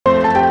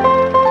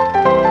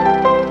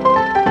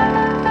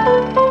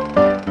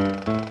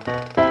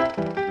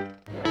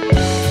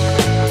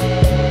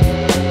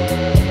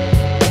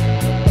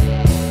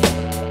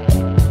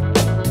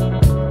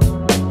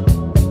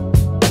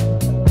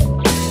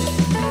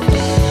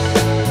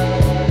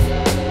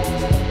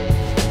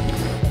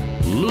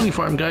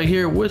Lonely Farm Guy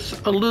here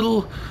with a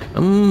little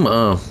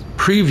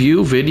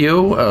preview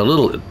video, a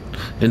little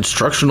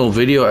instructional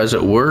video, as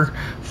it were,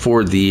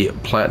 for the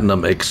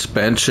Platinum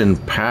Expansion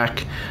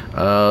Pack,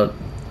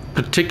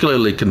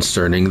 particularly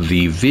concerning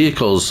the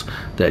vehicles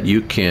that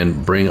you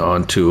can bring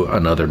onto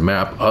another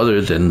map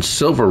other than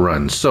Silver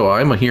Run. So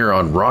I'm here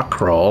on Rock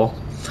Crawl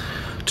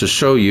to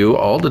show you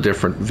all the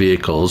different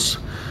vehicles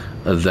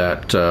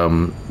that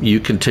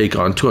you can take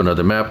onto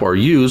another map or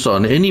use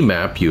on any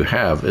map you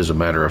have, as a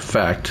matter of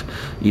fact,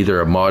 either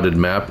a modded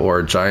map or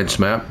a Giants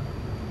map.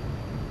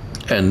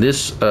 And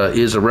this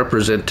is a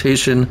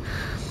representation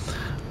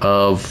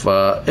of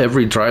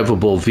every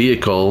drivable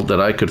vehicle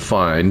that I could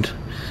find,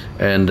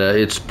 and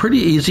it's pretty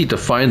easy to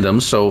find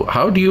them. So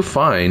how do you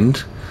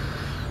find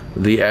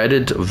the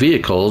added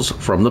vehicles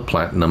from the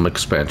Platinum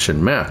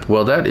Expansion map?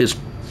 Well, that is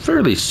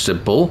fairly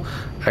simple.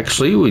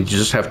 Actually, we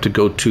just have to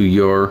go to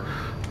your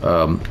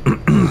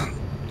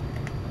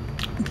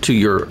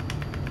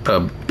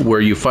where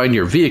you find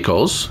your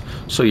vehicles.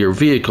 So your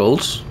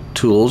vehicles,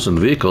 tools and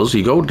vehicles,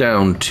 you go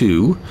down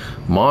to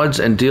mods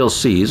and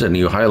DLCs and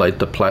you highlight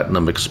the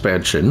Platinum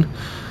Expansion,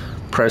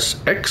 press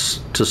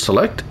X to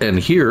select, and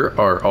here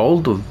are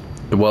all the,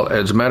 well,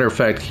 as a matter of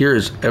fact, here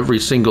is every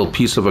single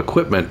piece of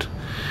equipment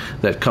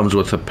that comes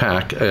with the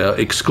pack,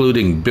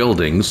 excluding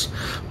buildings,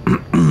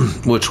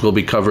 which will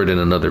be covered in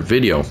another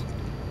video.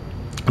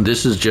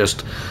 This is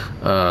just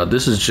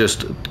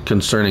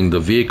concerning the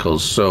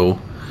vehicles. So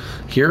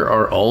here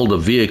are all the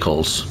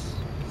vehicles,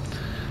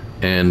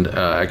 and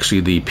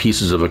actually the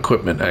pieces of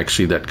equipment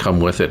actually that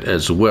come with it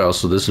as well.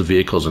 So this is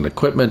vehicles and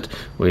equipment.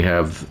 We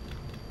have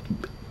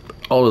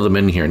all of them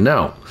in here.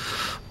 Now,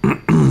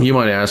 you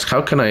might ask,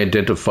 how can I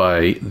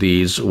identify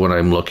these when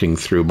I'm looking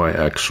through my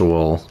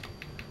actual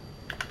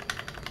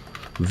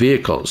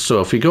vehicles?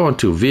 So if we go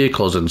into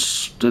vehicles and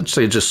let's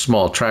say just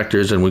small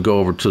tractors, and we go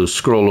over to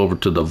scroll over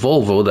to the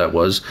Volvo, that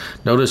was,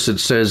 notice it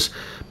says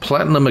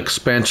Platinum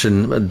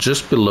Expansion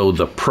just below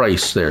the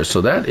price there.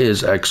 So that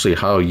is actually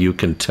how you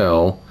can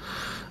tell.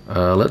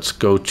 Let's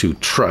go to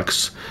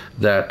trucks,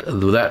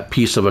 that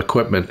piece of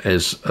equipment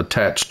is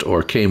attached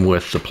or came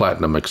with the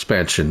Platinum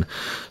Expansion.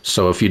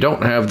 So if you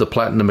don't have the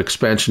Platinum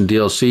Expansion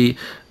DLC,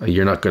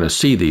 you're not going to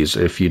see these.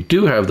 If you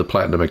do have the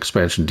Platinum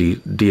Expansion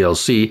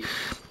DLC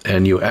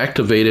and you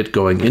activate it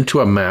going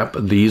into a map,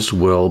 these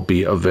will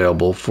be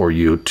available for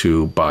you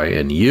to buy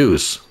and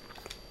use.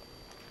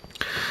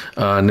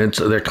 And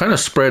they're kind of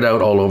spread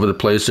out all over the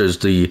place. There's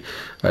the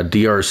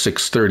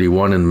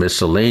DR631 and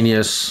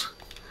miscellaneous.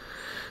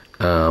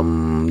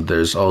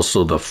 There's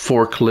also the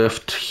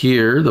forklift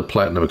here, the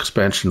Platinum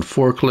Expansion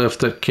forklift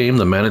that came,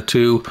 the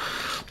Manitou.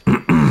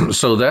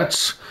 So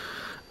that's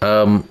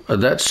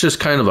just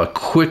kind of a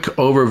quick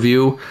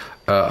overview.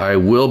 I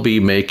will be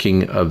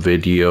making a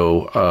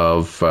video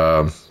of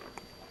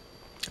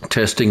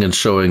testing and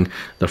showing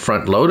the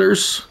front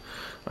loaders.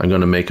 I'm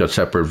going to make a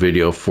separate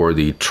video for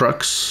the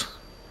trucks,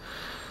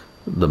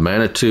 the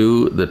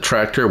Manitou, the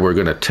tractor. We're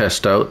going to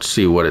test out,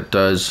 see what it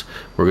does.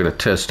 We're going to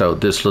test out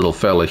this little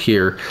fella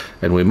here,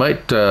 and we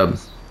might we're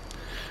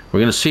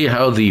going to see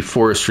how the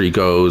forestry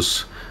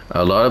goes.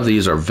 A lot of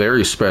these are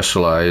very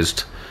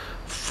specialized.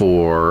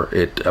 For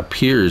it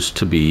appears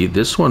to be,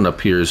 this one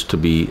appears to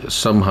be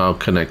somehow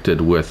connected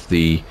with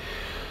the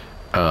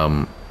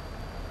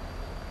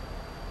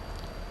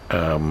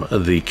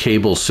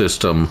cable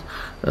system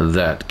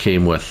that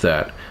came with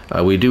that.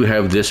 We do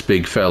have this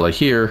big fella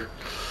here,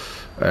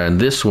 and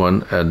this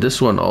one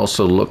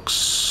also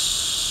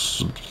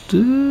looks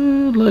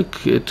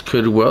like it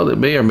could, well, it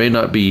may or may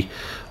not be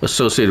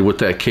associated with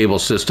that cable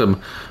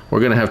system.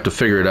 We're going to have to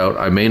figure it out.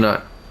 I may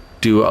not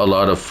do a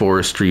lot of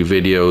forestry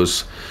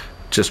videos,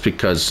 just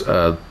because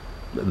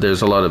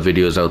there's a lot of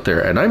videos out there,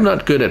 and I'm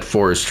not good at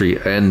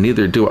forestry, and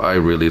neither do I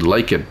really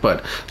like it.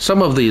 But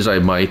some of these I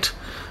might,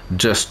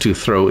 just to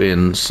throw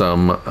in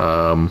some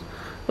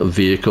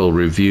vehicle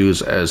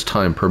reviews as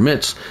time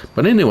permits.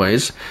 But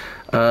anyways,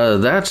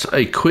 that's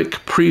a quick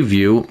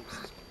preview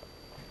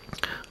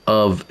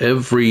of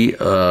every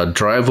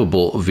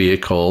drivable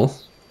vehicle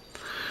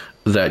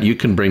that you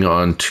can bring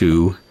on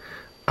to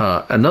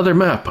another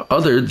map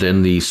other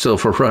than the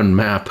Silver Run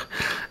map.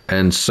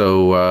 And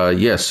so,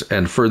 yes,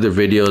 and further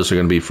videos are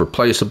going to be for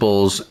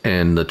placeables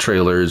and the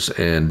trailers,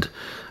 and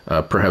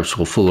perhaps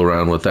we'll fool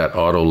around with that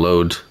auto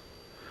load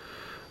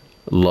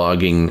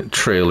logging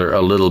trailer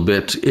a little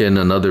bit in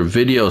another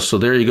video. So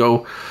there you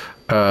go.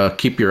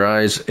 Keep your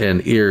eyes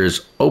and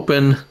ears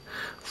open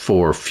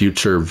for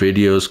future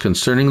videos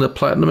concerning the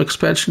Platinum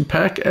Expansion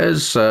Pack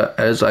as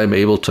I'm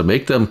able to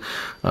make them.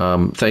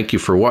 Thank you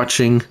for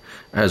watching.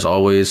 As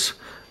always,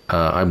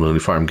 I'm Lonely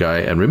Farm Guy,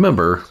 and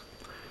remember,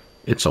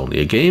 it's only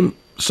a game.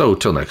 So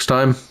till next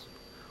time,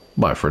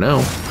 bye for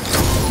now.